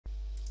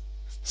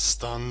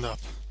Stand up.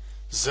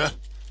 The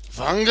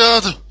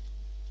Vanguard!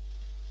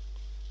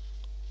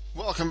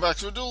 Welcome back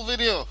to a duel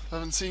video.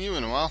 Haven't seen you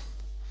in a while.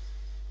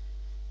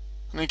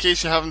 And in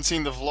case you haven't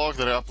seen the vlog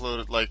that I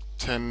uploaded like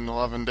 10,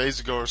 11 days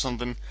ago or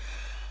something,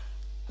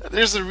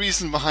 there's a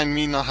reason behind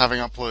me not having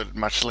uploaded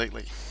much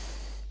lately.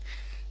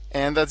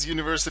 And that's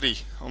university.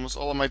 Almost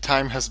all of my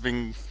time has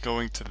been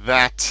going to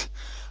that.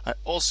 I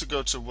also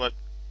go to what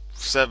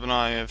Seb and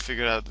I have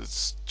figured out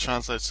it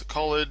translates to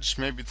college.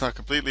 Maybe it's not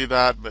completely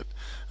that, but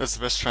that's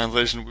the best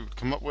translation we would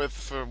come up with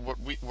for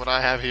what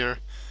I have here.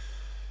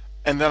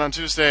 And then on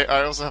Tuesday,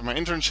 I also have my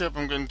internship.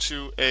 I'm going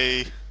to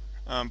a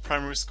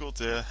primary school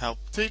to help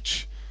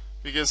teach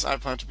because I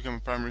plan to become a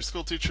primary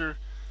school teacher,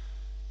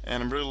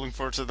 and I'm really looking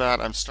forward to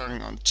that. I'm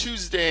starting on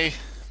Tuesday,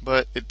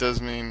 but it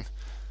does mean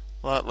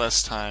a lot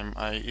less time.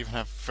 I even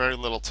have very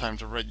little time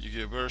to write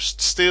Yu-Gi-Oh!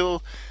 Burst.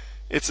 Still,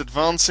 it's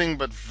advancing,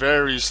 but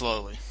very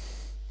slowly.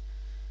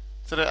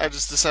 Today, I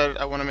just decided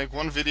I want to make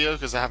one video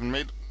because I haven't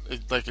made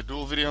like a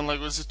dual video in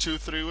like, was it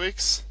 2-3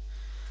 weeks?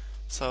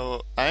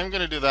 So I am going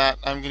to do that.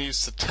 I'm going to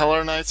use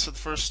Satellarknights for the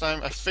first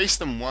time. I faced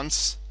them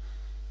once.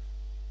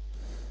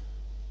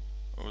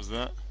 What was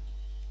that?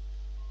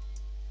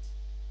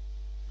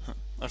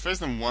 I faced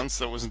them once.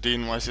 That was in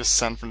DNYCS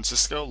San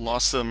Francisco.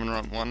 Lost to them in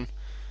round 1.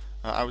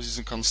 I was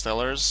using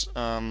Constellars.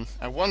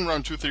 I won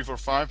round 2, 3, 4,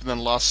 5, and then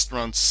lost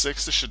round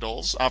 6 to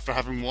Shadows after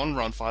having won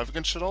round 5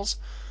 against Shadows.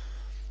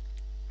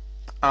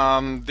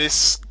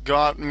 This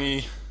got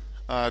me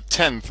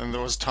 10th, and there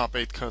was top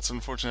 8 cuts.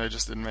 Unfortunately, I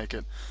just didn't make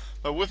it.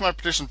 But with my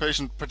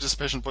participation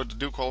point to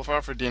do qualify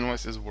for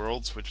DNYC's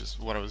Worlds, which is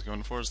what I was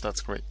going for, so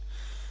that's great.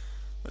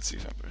 Let's see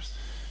vampires.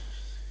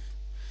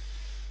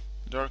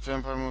 Dark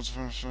vampire moves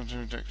from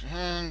deck your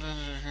hand.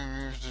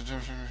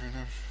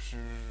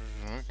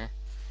 Okay.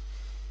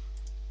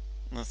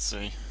 Let's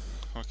see.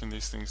 What can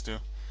these things do?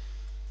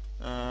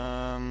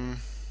 No.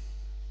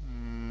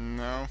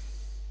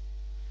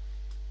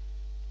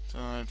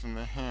 Tonight from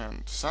the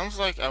hand. Sounds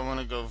like I want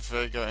to go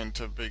Vega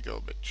into Big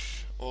O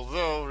Bitch.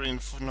 Although,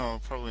 no,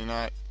 probably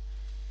not.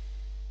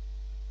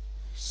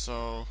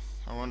 So,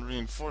 I want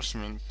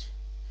reinforcement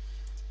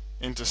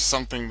into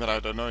something that I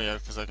don't know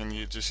yet, because I can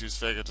just use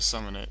Vega to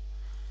summon it.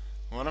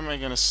 What am I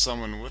going to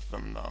summon with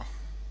them, though?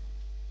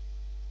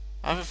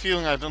 I have a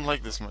feeling I don't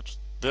like this much.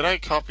 Did I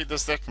copy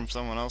this deck from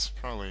someone else?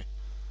 Probably.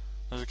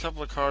 There's a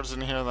couple of cards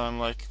in here that I'm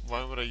like,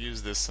 why would I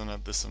use this and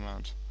at this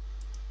amount?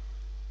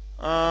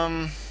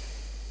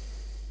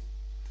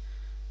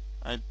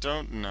 I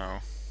don't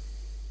know.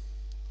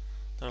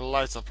 They're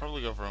lights, I'll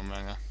probably go for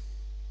Omega.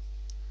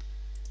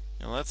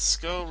 Yeah, let's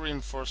go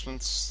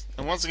reinforcements.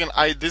 And once again,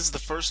 this is the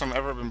first time I've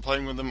ever been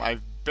playing with them.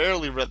 I've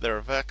barely read their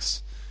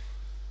effects.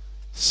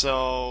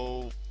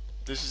 So,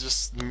 this is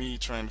just me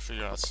trying to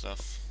figure out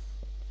stuff.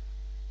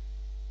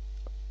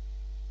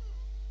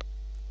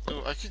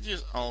 Oh, I could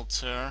use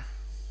Altair.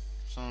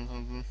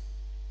 Something.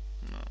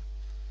 No.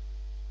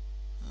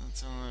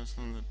 That's only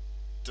from the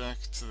deck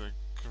to the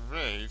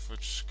grave,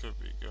 which could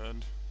be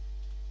good.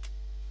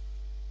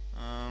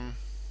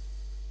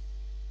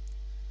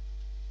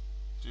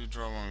 Do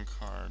draw one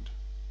card.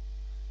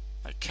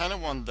 I kind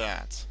of want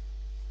that.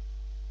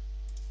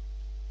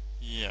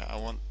 Yeah, I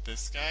want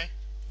this guy.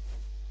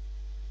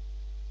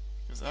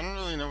 Because I don't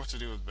really know what to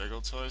do with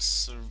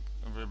Betelgeuse or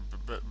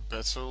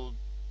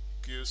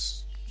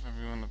Betelgeuse,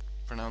 however you want to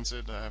pronounce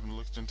it. I haven't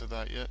looked into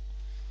that yet.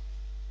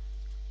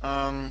 So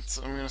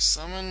I'm going to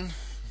summon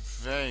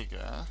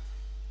Vega.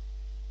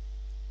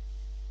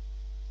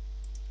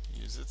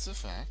 Use its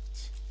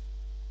effect.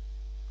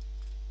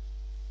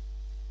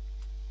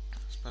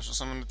 Special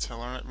summon the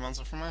Satellarknight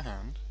monster from my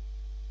hand.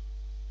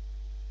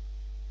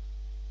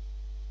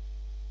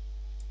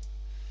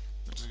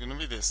 Which is going to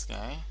be this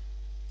guy.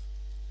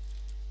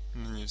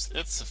 And then use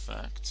its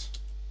effect.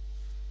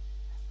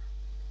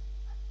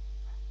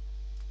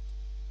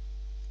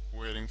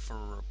 Waiting for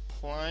a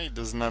reply.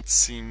 Does not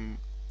seem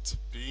to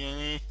be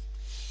any.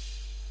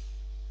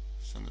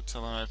 Send the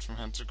Satellarknight from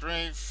hand to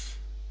grave.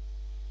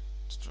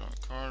 To draw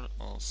a card.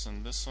 I'll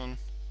send this one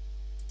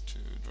to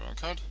draw a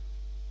card.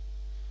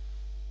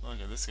 Look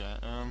at this guy.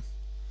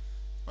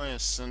 Oh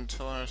yes, send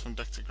Satellarknight from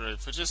deck to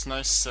grave, which is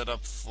nice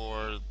setup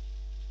for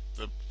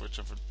the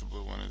whichever the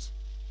blue one is.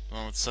 The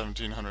one with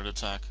 1700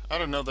 attack. I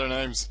don't know their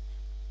names.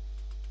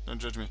 Don't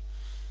judge me.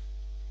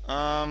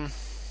 Then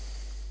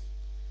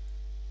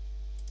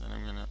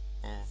I'm gonna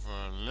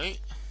overlay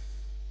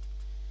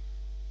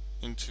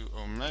into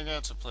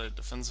Omega to play it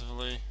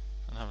defensively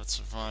and have it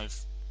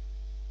survive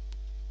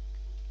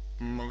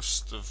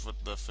most of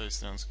what the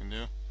face downs can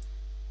do.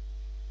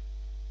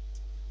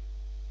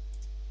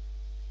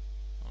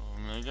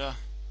 Omega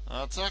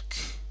attack.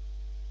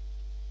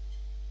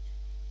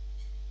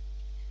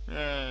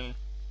 Yay.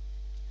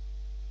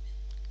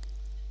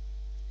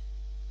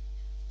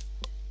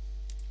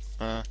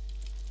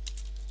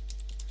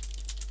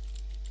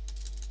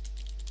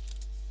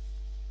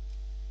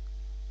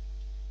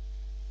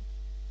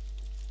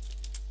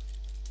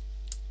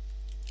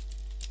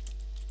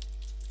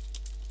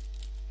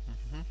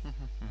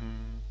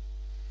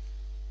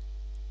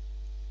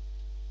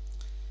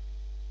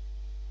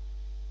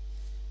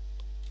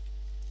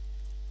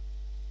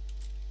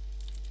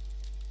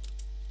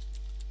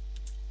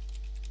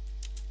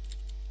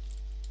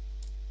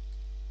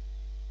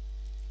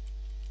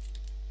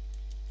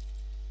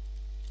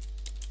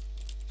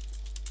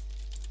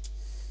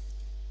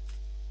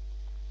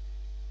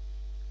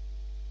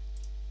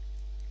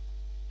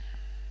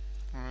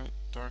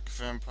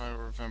 vampire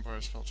or vampire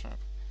spell trap.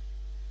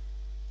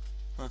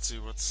 Let's see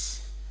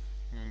what's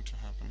going to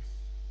happen.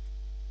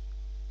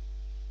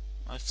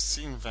 I've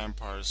seen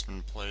vampires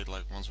been played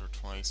like once or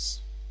twice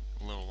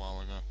a little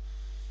while ago.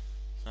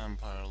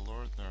 Vampire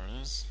Lord, there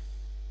it is.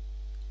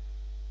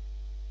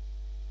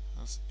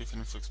 That's if it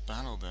inflicts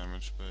battle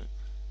damage, but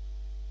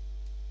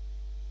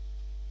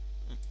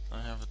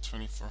I have a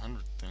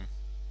 2400 thing.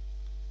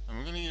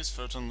 I'm gonna use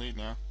Photon Lead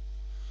now.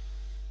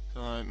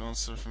 Highlight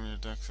monster from your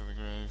deck to the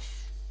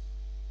grave.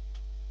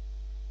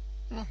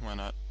 Why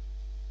not?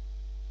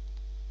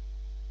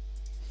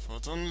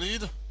 Photon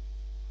Lead.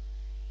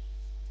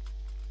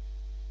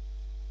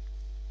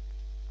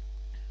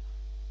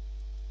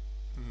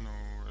 No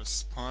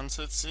response,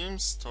 it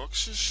seems.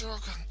 Toxic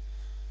Shogun.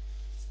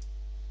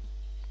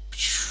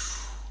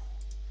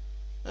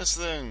 This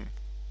thing.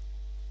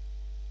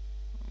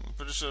 I'm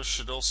pretty sure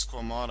Shadol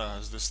Squamata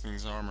has this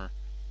thing's armor.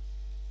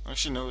 I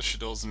actually know the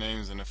Shadol's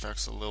names and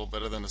effects a little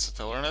better than the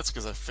Satellarknights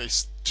because I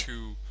faced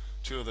two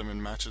of them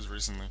in matches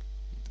recently.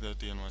 The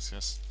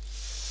DNYCS.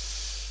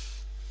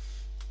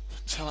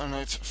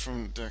 Satellarknight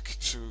from deck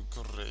to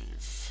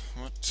grave.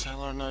 What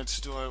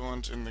Satellarknight do I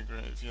want in the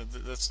grave? Yeah,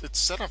 it's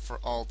set up for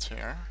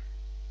Altair.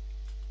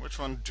 Which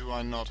one do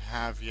I not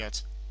have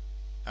yet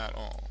at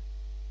all?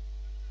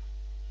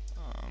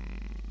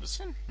 This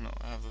one? No,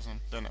 I have this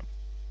one. Then up.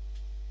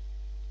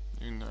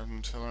 You can have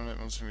Satellarknight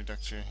once from your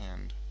deck to your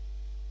hand.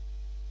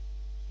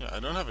 Yeah, I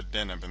don't have a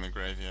Deneb in the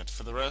grave yet.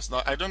 For the rest,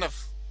 no, I don't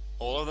have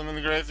all of them in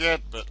the grave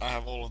yet, but I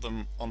have all of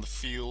them on the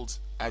field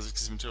as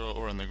excess material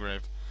or in the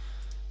grave.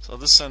 So I'll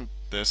just send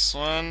this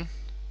one.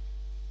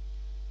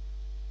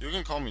 You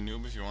can call me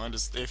noob if you want.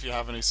 Just if you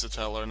have any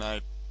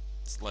Satellarknight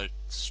like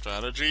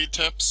strategy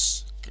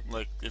tips,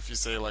 like if you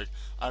say like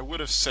I would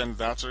have sent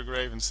that to the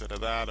grave instead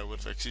of that, I would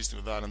have existed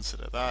with that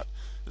instead of that.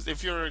 Just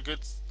if you're a good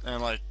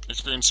and like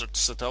experienced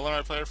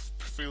Satellarknight player,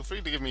 feel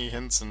free to give me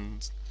hints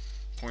and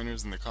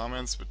pointers in the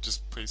comments, but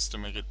just please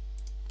make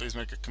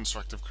a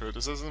constructive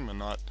criticism and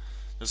not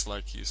just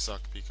like you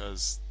suck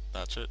because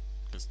that's it.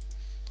 Because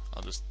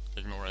I'll just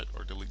ignore it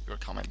or delete your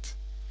comment.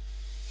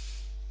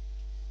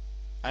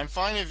 I'm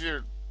fine if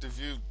you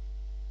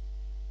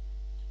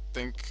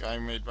think I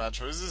made bad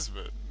choices,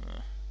 but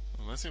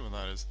well, let's see what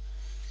that is.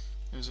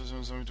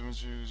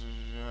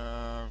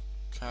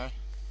 Okay.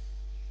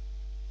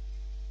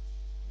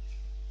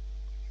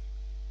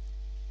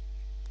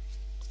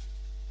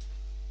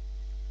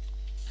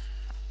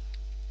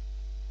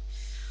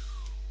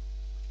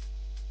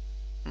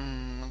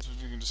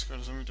 You can discard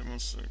a zombie to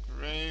monster in the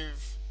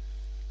grave.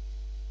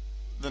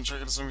 Then try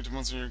to get a zombie to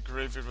monster in your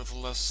graveyard with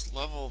less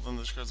level than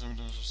the discard zombie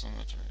to monster on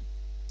that turn.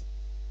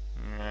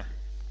 Nah.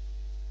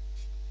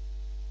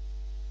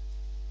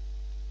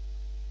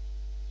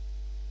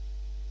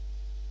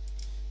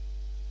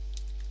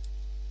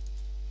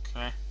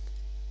 Okay.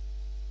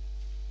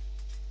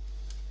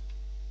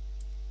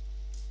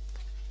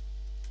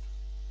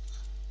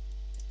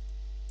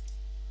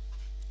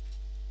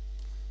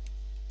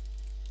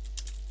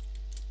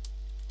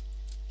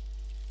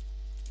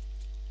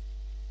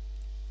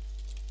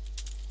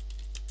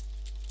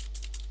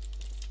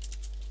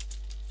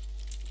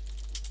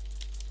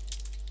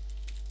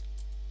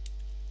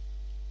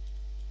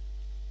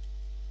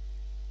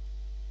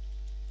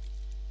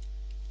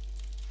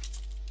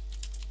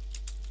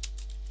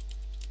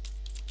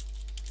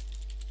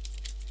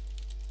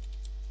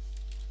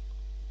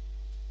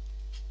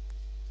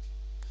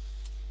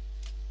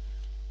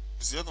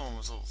 The other one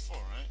was level 4,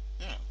 right?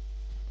 Yeah.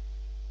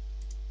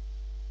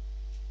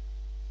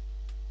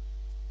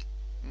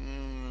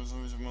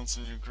 Zombies of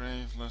monsters in your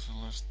grave, less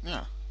and less.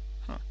 Yeah.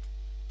 Huh.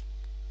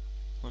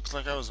 Looks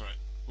like I was right.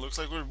 Looks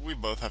like we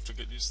both have to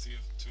get used to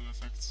two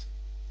effects.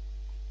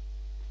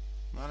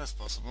 That is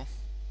possible.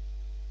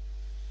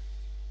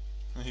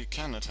 He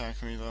can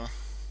attack me though.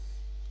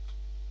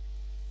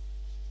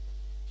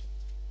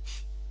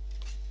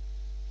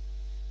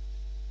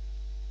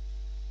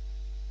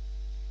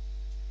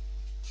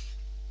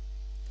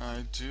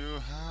 I do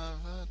have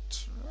a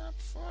trap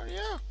for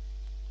you.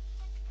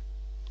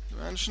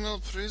 Dimensional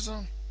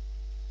prison.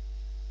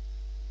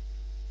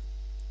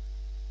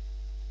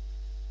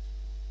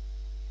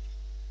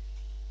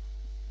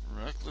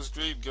 Reckless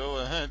greed, go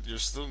ahead. You're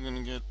still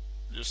gonna get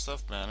your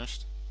stuff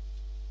banished.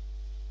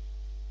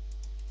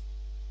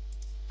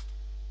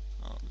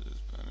 I'll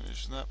just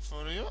banish that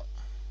for you.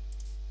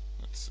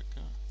 Let's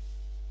go.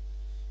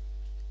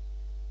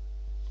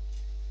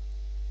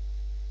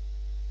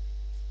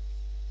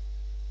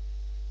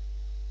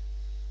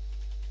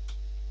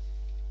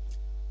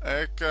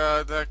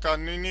 De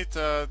kan nu niet,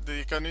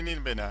 die kan nu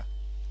niet binnen.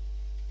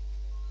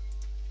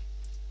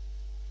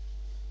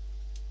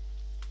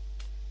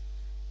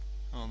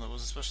 Oh, that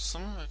was a special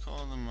summon? I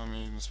call them,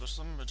 a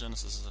special summon by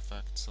Genesis'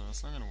 effect, so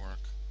it's not gonna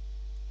work.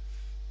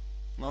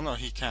 No,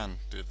 he can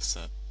do the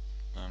set.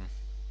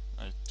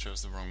 I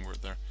chose the wrong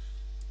word there.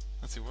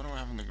 Let's see, what do I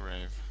have in the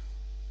grave?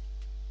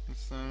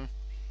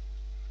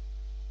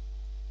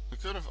 We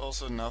could have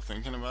also, now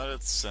thinking about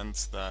it,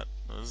 sent that,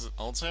 what is it,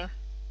 Altair?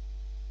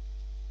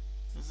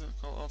 Is it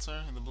called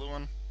Altair? The blue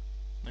one?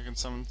 They can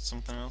summon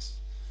something else.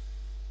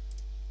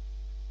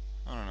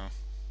 I don't know.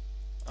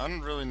 I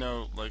don't really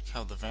know like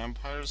how the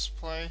vampires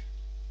play.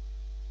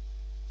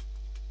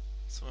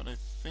 So what I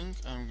think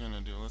I'm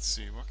gonna do, let's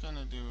see, what can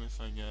I do if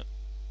I get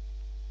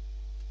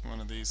one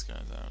of these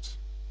guys out?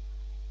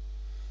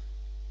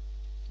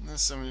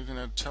 This time you can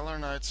add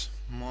Satellarknight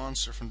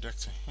monster from deck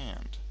to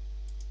hand,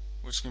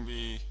 which can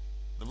be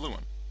the blue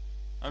one.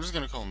 I'm just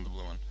gonna call him the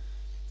blue one.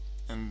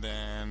 And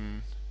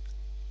then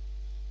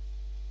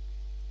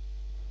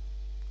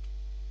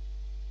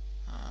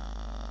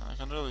I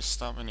can't really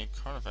stop any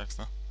card effects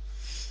though.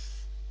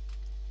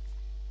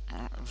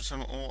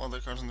 Return all other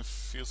cards in the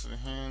field to the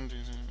hand.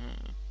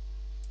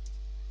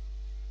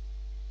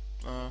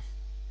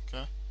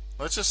 Okay.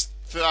 Let's just.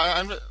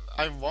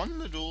 I won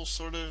the duel,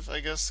 sort of, I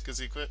guess, because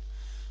he quit.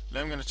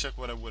 Now I'm gonna check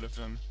what I would have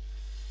done.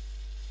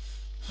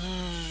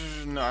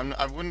 No,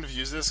 I wouldn't have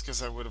used this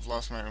because I would have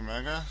lost my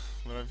Omega.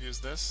 Would I've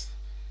used this?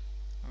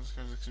 This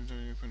card is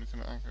continuing to put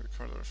an accurate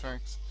card or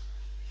effects.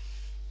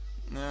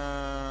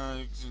 Nah,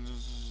 you can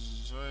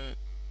destroy it.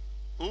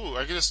 Ooh,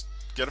 I could just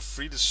get a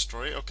free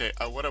destroy. Okay,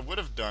 what I would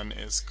have done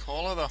is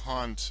Call of the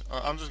Haunt.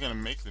 I'm just gonna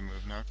make the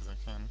move now because I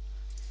can.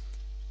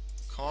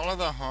 Call of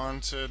the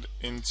Haunted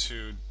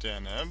into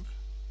Deneb.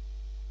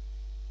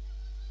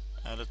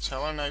 Add a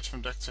Satellarknight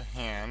from deck to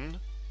hand,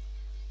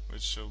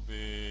 which will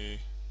be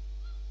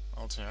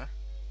Altair.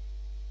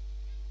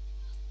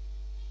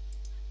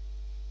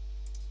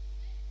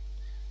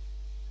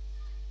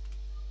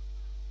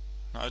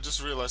 Now I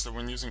just realized that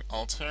when using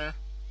Altair,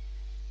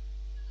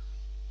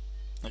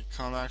 I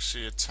can't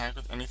actually attack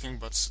with anything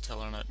but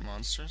Satellarknight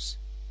monsters.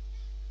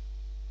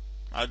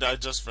 I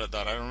just read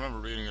that. I remember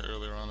reading it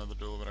earlier on in the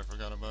duel, but I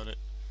forgot about it.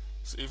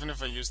 So even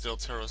if I use the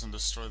Alteros and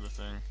destroy the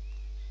thing,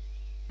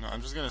 no,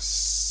 I'm just gonna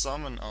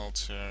summon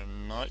Altair,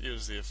 not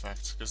use the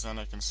effect, because then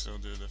I can still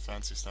do the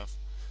fancy stuff.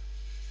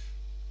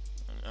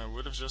 I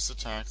would have just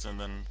attacked and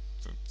then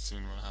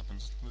seen what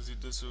happens. Let's do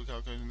this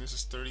calculation. This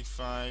is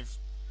 35,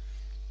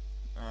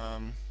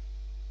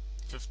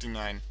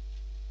 59,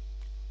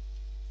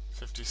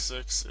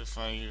 56 if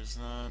I use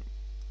that,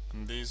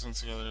 and these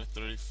ones together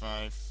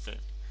 35, 50.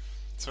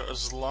 So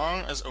as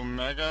long as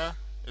Omega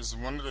is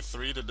one of the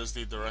three that does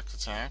the direct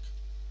attack,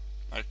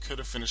 I could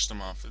have finished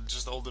him off. It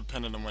just all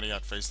depended on what he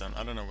had face down.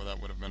 I don't know what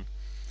that would have been.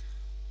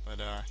 But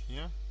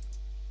yeah.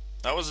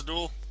 That was a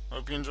duel.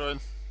 Hope you enjoyed.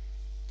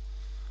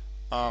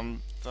 I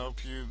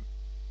hope you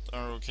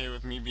are okay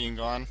with me being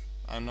gone.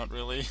 I'm not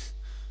really,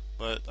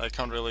 but I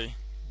can't really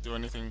do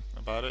anything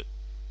about it.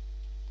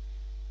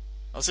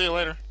 I'll see you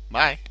later.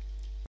 Bye.